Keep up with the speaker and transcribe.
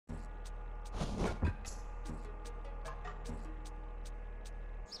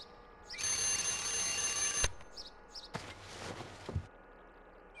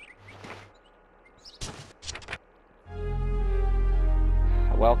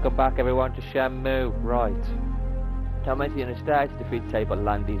Welcome back everyone to Shenmue. Right. Tom Clancy on the start to defeat the table.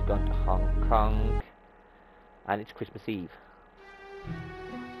 Landy's gone to Hong Kong. And it's Christmas Eve.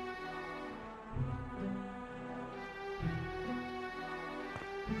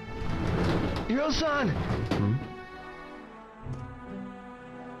 Hiro-san!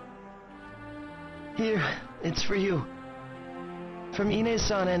 Here, it's for you. From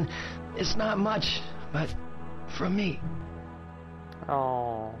Ine-san, and it's not much, but from me.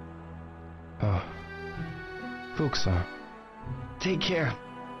 Oh. Oh. Fuchs-san. Take care,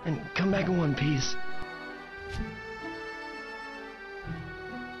 and come back in one piece.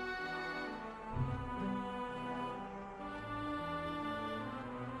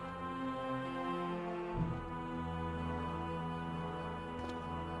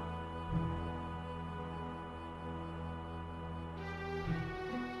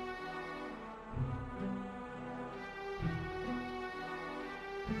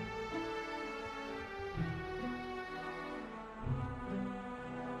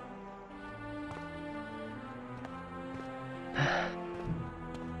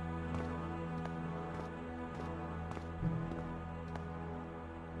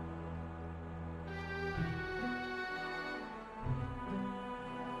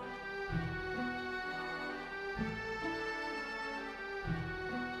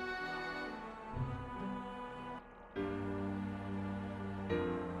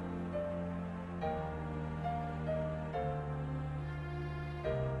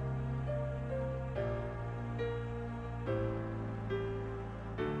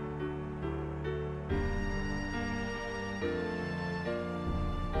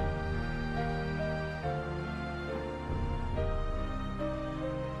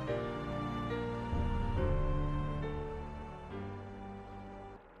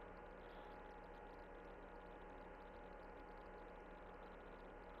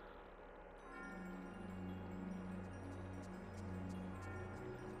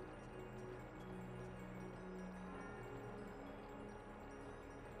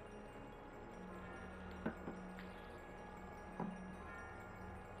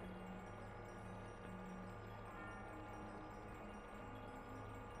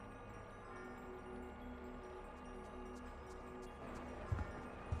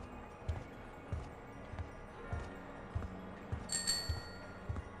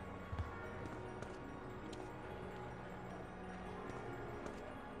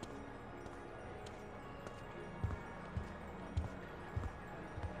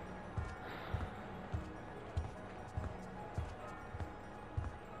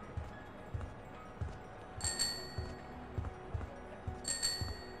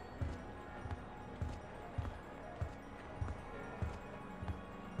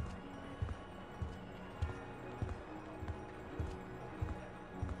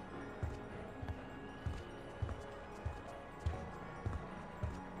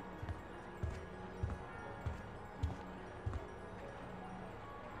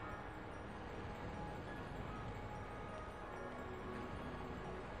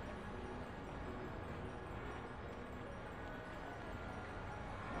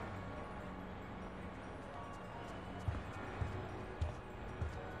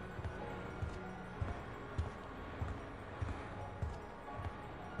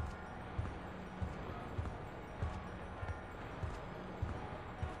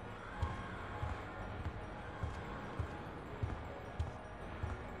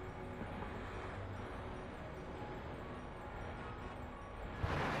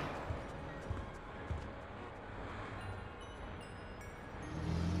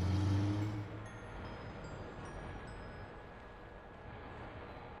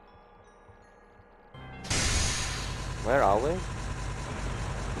 Where are we?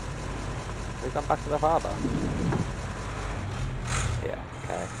 We've gone back to the harbour. Yeah,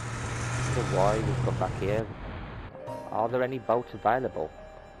 okay. So why we've come back here? Are there any boats available?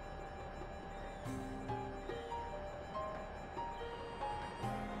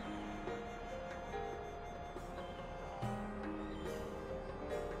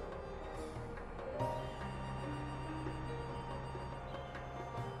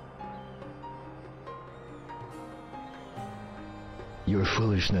 Your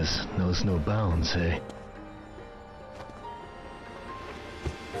foolishness knows no bounds, eh?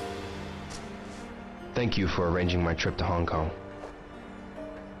 Thank you for arranging my trip to Hong Kong.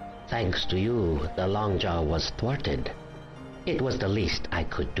 Thanks to you, the Longjaw was thwarted. It was the least I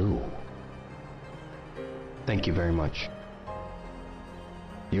could do. Thank you very much.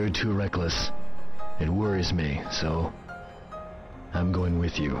 You're too reckless. It worries me, so I'm going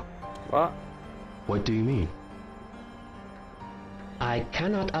with you. What? What do you mean? I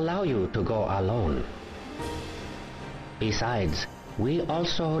cannot allow you to go alone. Besides, we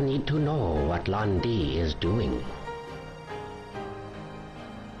also need to know what Lan Di is doing.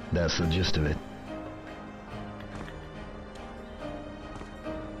 That's the gist of it.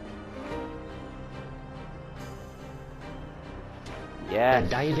 Yes. The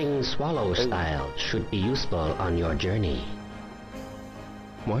diving swallow style should be useful on your journey.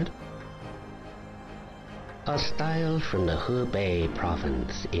 What? A style from the Hebei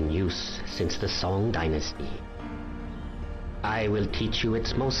province in use since the Song dynasty. I will teach you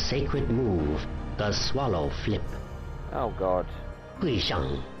its most sacred move, the swallow flip. Oh god.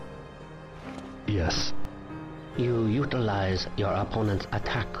 Guishang. Yes. You utilize your opponent's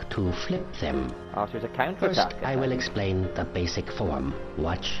attack to flip them. Oh, so it's a counter First, attack. I will explain the basic form.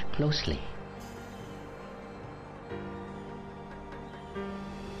 Watch closely.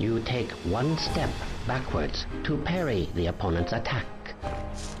 You take one step backwards to parry the opponent's attack.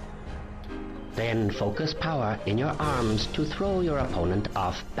 Then focus power in your arms to throw your opponent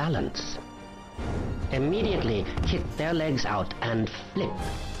off balance. Immediately kick their legs out and flip.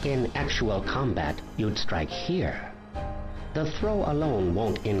 In actual combat, you'd strike here. The throw alone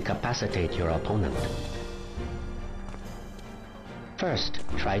won't incapacitate your opponent. First,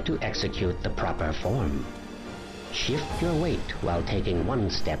 try to execute the proper form. Shift your weight while taking one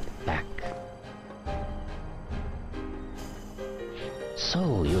step back.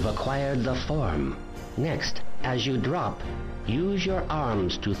 So you've acquired the form. Next, as you drop, use your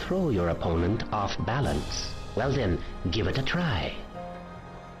arms to throw your opponent off balance. Well then, give it a try.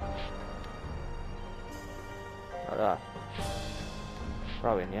 Like that.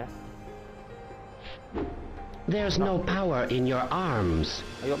 Throwing, yeah? There's no power in your arms.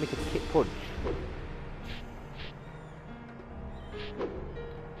 Oh, you want me to kick punch?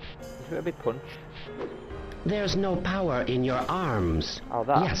 Is it a big punch? There's no power in your arms. Oh,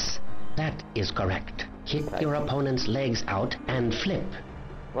 that? Yes, that is correct. Kick Okay. your opponent's legs out and flip.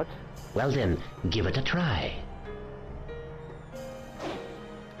 What? Well then, give it a try.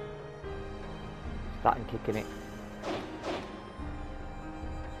 Starting kicking it.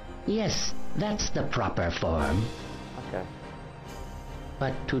 Yes, that's the proper form. Okay.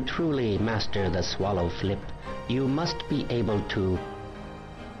 But to truly master the swallow flip, you must be able to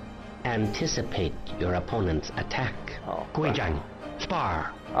anticipate your opponent's attack. Oh, Guizhang,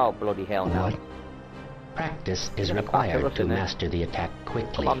 spar. Oh, bloody hell no. What? Practice is You're gonna required pass it, to isn't it? master the attack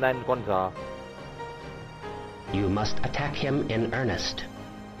quickly. Come on then, Guanzar. You must attack him in earnest.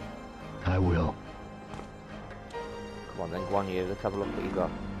 I will. Come on then, Guan Yu, let's have a look what you got.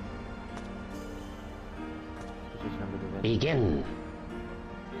 What's this number again? Begin.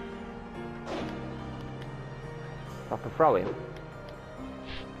 Proper throw him.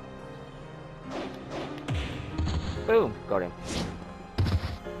 Boom! Got him.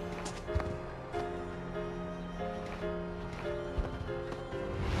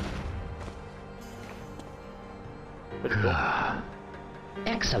 Pretty cool.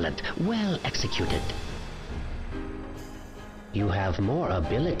 Excellent. Well executed. You have more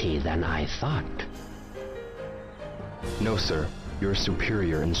ability than I thought. No, sir. You're a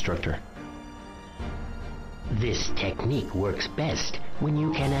superior instructor. This technique works best when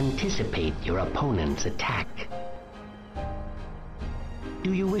you can anticipate your opponent's attack.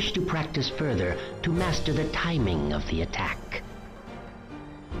 Do you wish to practice further to master the timing of the attack?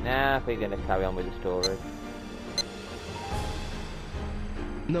 Nah, we're gonna carry on with the story.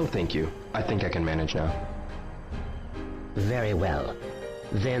 No, thank you. I think I can manage now. Very well.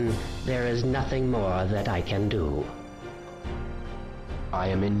 Then there is nothing more that I can do. I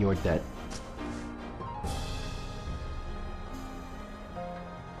am in your debt.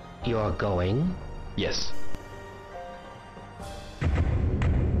 You're going? Yes.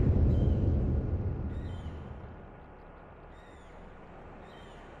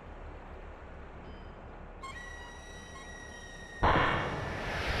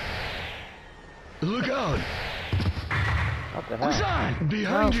 Look out! What the hell? Guizhang!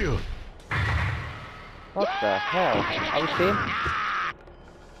 Behind you! What the hell? Are you seeing?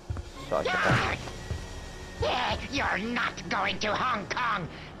 Sorry, Japan. You're not going to Hong Kong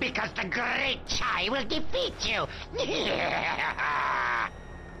because the Great Chai will defeat you.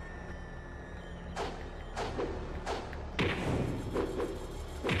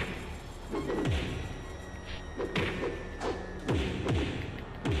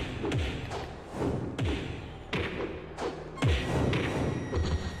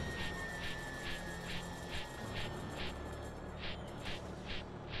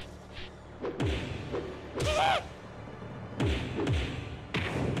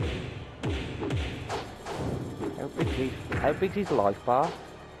 How How big's his life bar?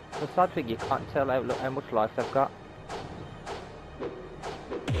 The sad thing, you can't tell how much life they've got.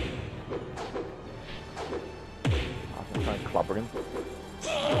 I'm trying to clobber him.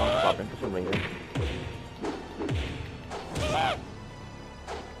 I'm clobbering for some reason.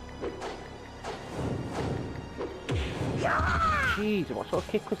 Jeez, what sort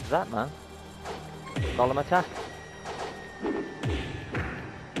of kick was that, man? Golem attack.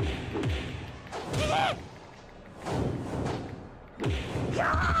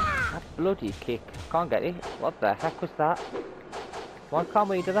 That bloody kick. Can't get it. What the heck was that? Why can't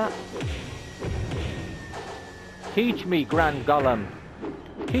we do that? Teach me, Grand Golem.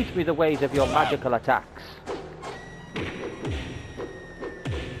 Teach me the ways of your magical attacks.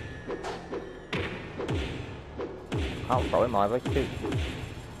 Can't throw him either, too.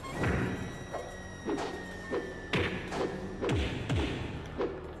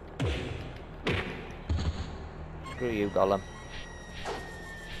 Screw you, Golem.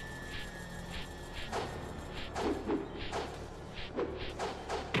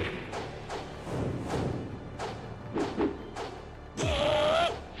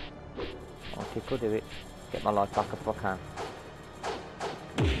 Okay, could do it. Get my life back if I can.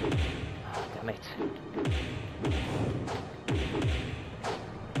 Oh, damn it.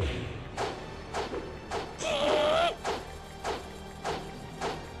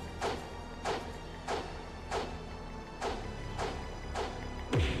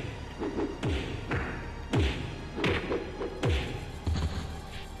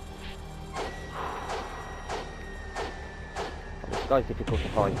 This guy's difficult to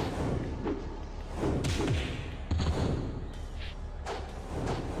fight.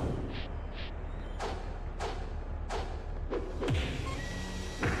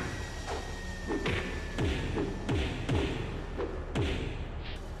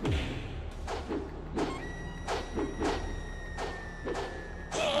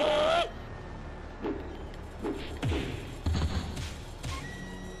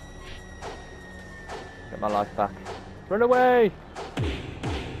 Get my life back. Run away!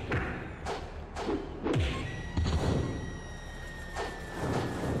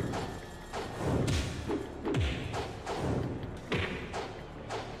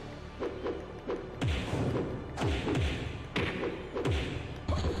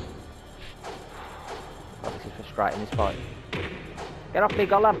 Oh, this is frustrating, this fight. Get off me,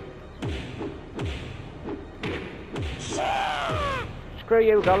 Golem! Screw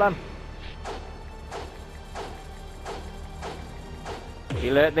you, Golem!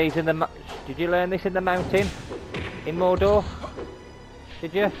 You learnt these in the did you learn this in the mountain? In Mordor?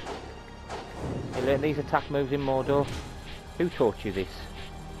 Did you? You learnt these attack moves in Mordor? Who taught you this?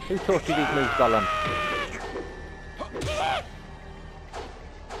 Who taught you these moves, Golem?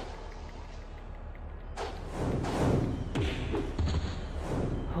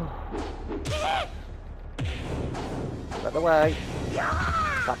 Out the way.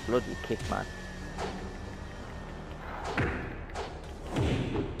 That bloody kick, man.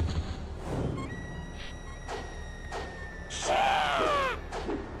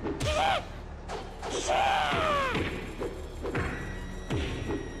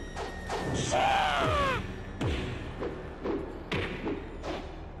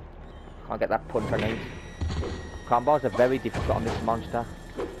 Can't get that punch I need. Combos are very difficult on this monster.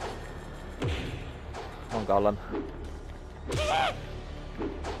 Come on, Golem.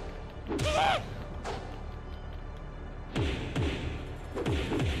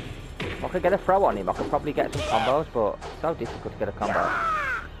 If I could get a throw on him, I could probably get some combos, but it's so difficult to get a combo.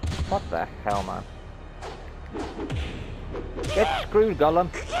 What the hell, man? Get screwed, Golem.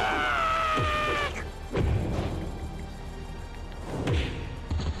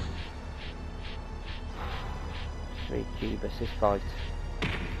 Sweet Jeebus, this fight.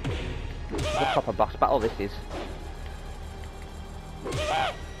 It's a proper boss battle, this is.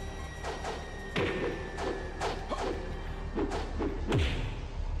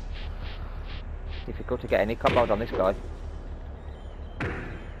 Difficult to get any combos on this guy.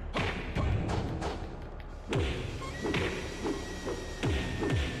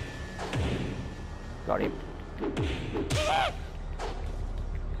 Got him.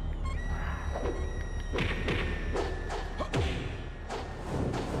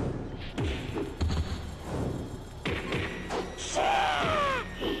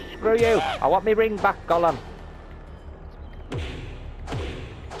 Screw you! I want me ring back, Golem.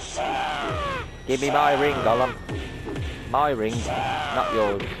 Give me my ring, Golem. My ring, not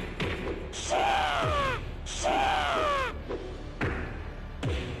yours.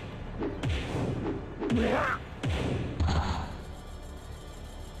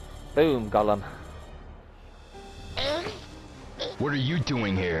 Boom, Golem. What are you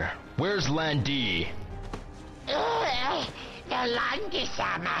doing here? Where's Landy? The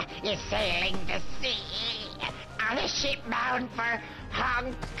Landy-sama is sailing the sea on a ship bound for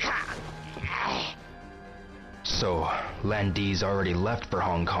Hong Kong. So, Landy's already left for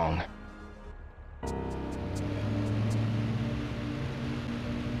Hong Kong.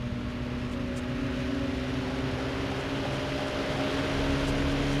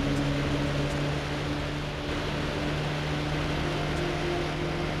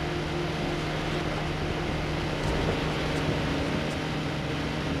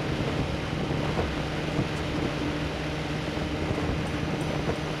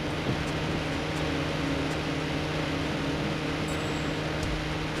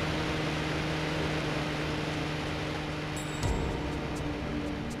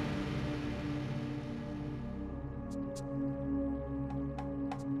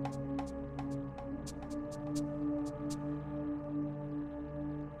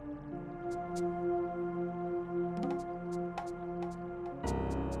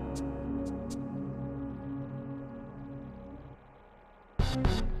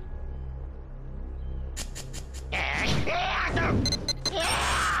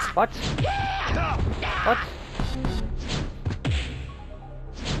 What? What?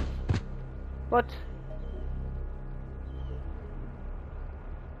 What?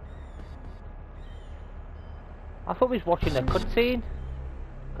 I thought we was watching a cutscene.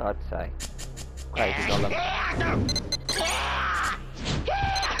 God's sake. Crazy Gollum.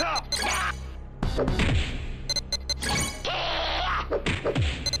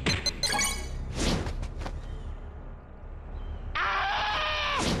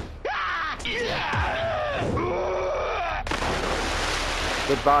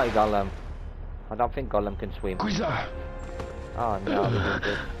 Goodbye, Gollum. I don't think Gollum can swim. Quasar! Oh no, he didn't do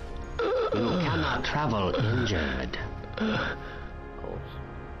it. You cannot travel injured. Of course.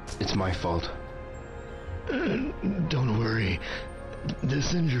 It's my fault. Don't worry.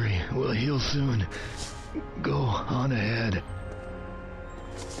 This injury will heal soon. Go on ahead.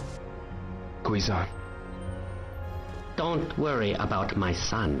 Quasar. Don't worry about my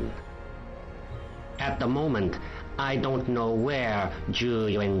son. At the moment, I don't know where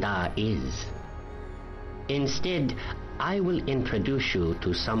Zhu Yuanda is. Instead, I will introduce you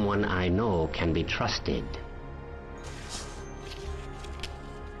to someone I know can be trusted.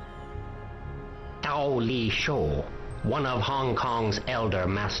 Tao Li Shou, one of Hong Kong's elder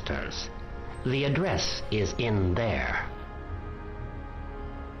masters. The address is in there.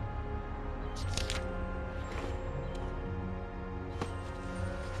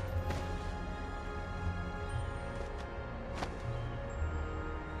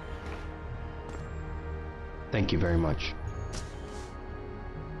 Thank you very much.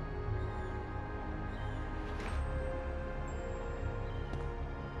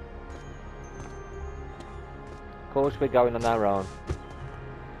 Of course, we're going on our own.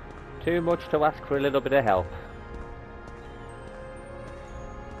 Too much to ask for a little bit of help.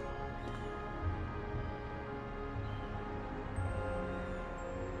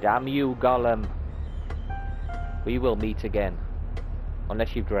 Damn you, Gollum. We will meet again.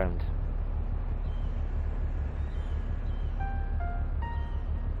 Unless you've drowned.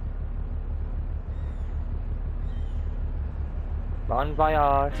 Bon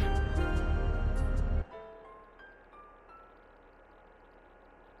voyage.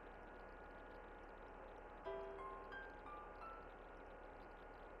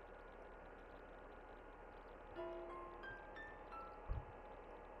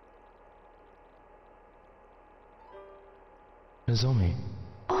 Nozomi,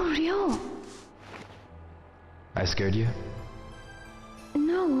 Oh, Ryo. I scared you?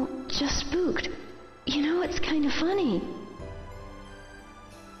 No, just spooked. You know, it's kind of funny.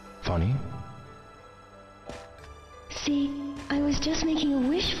 Funny? See, I was just making a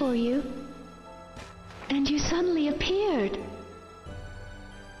wish for you, and you suddenly appeared.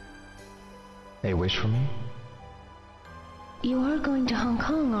 A wish for me? You are going to Hong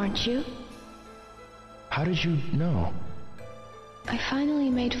Kong, aren't you? How did you know? I finally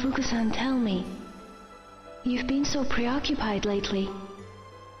made Fukusan tell me. You've been so preoccupied lately.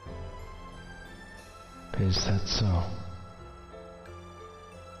 Is that so?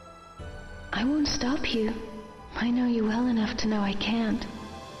 I won't stop you. I know you well enough to know I can't.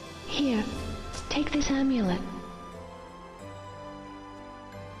 Here, take this amulet.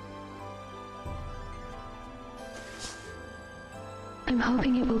 I'm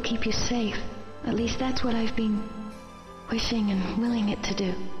hoping it will keep you safe. At least that's what I've been wishing and willing it to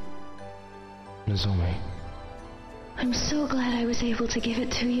do. Nozomi. I'm so glad I was able to give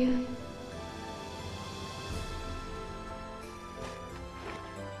it to you.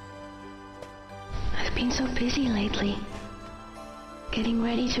 been so busy lately. Getting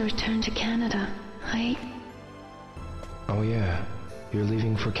ready to return to Canada. Oh yeah, you're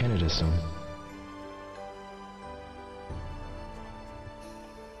leaving for Canada soon.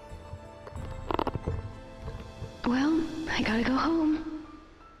 Well, I gotta go home.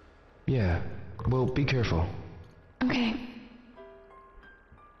 Yeah, well, be careful. Okay.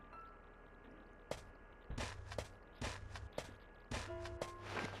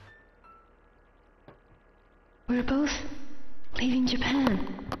 We're both leaving Japan.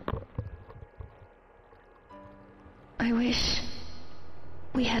 I wish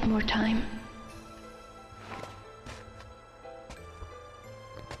we had more time.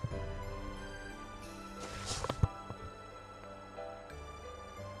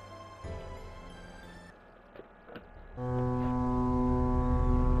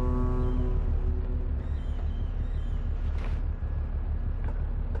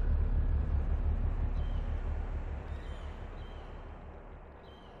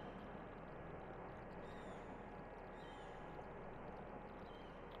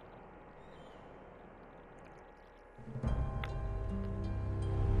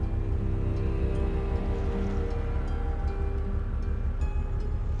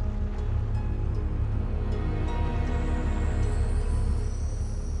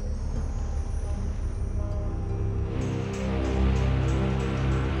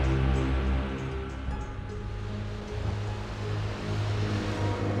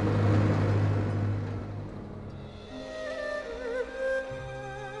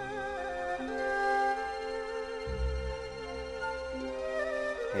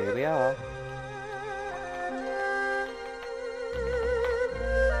 Here we are.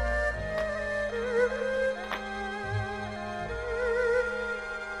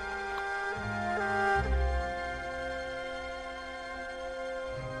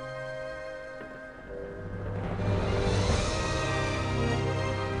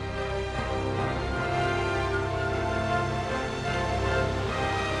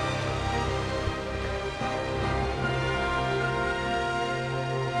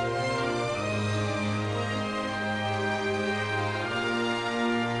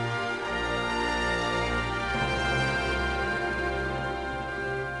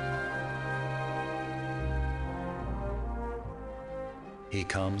 He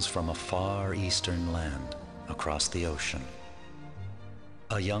comes from a far eastern land, across the ocean.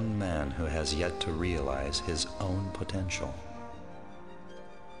 A young man who has yet to realize his own potential.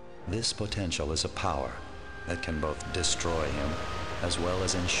 This potential is a power that can both destroy him as well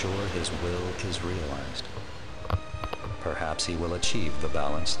as ensure his will is realized. Perhaps he will achieve the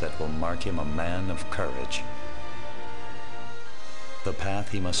balance that will mark him a man of courage. The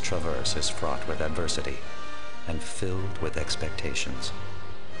path he must traverse is fraught with adversity and filled with expectations.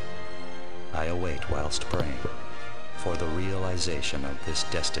 I await whilst praying for the realization of this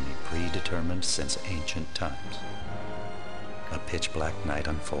destiny predetermined since ancient times. A pitch-black night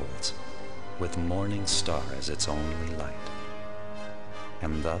unfolds, with morning star as its only light.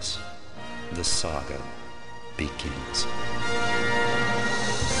 And thus, the saga begins.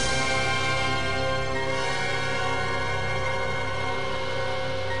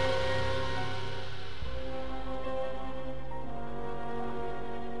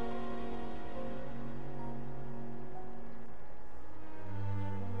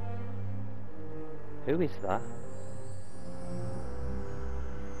 Who is that?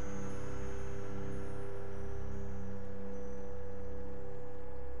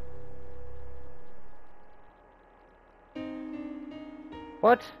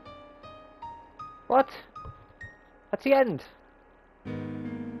 What? What? That's the end.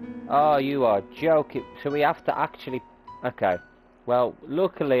 Oh, you are joking. So we have to actually... Okay. Well,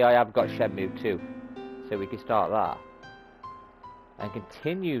 luckily I have got Shenmue 2. So we can start that. And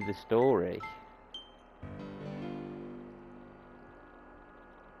continue the story.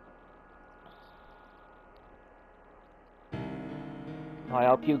 I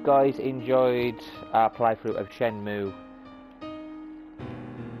hope you guys enjoyed our playthrough of Shenmue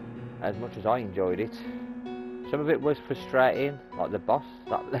as much as I enjoyed it. Some of it was frustrating, like the boss,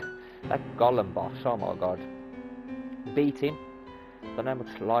 that Golem boss, oh my god. Beat him. Don't know how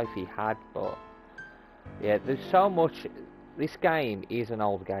much life he had, but yeah, there's so much. This game is an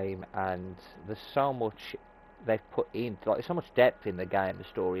old game, and there's so much they've put in, like there's so much depth in the game, the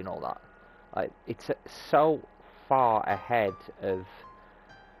story and all that. Like, it's so far ahead of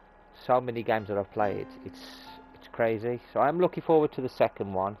so many games that I've played. It's crazy. So I'm looking forward to the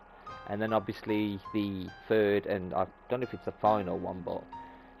second one, and then obviously the third, and I don't know if it's the final one, but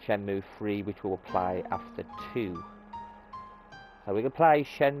Shenmue 3, which we'll play after 2. So we're going to play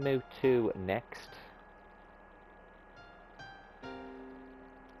Shenmue 2 next.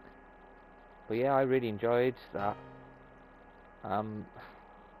 But yeah, I really enjoyed that. I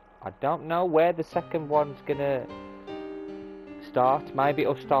don't know where the second one's gonna start. Maybe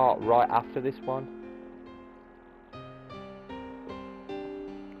it'll start right after this one.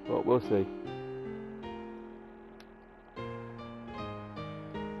 But we'll see.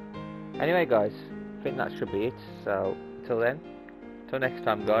 Anyway guys, I think that should be it. So, until then, till next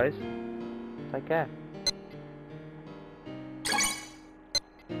time guys, take care.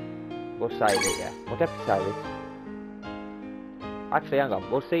 We'll save it, yeah. We'll definitely save it. Actually, hang on.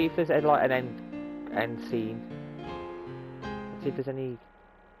 We'll see if there's like an end scene. Let's see if there's any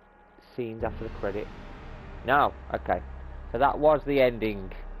scenes after the credit. No. Okay. So that was the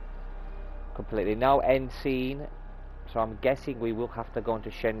ending. Completely. No end scene. So I'm guessing we will have to go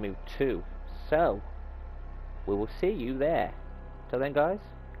into Shenmue 2. So, we will see you there. Till then guys,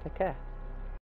 take care.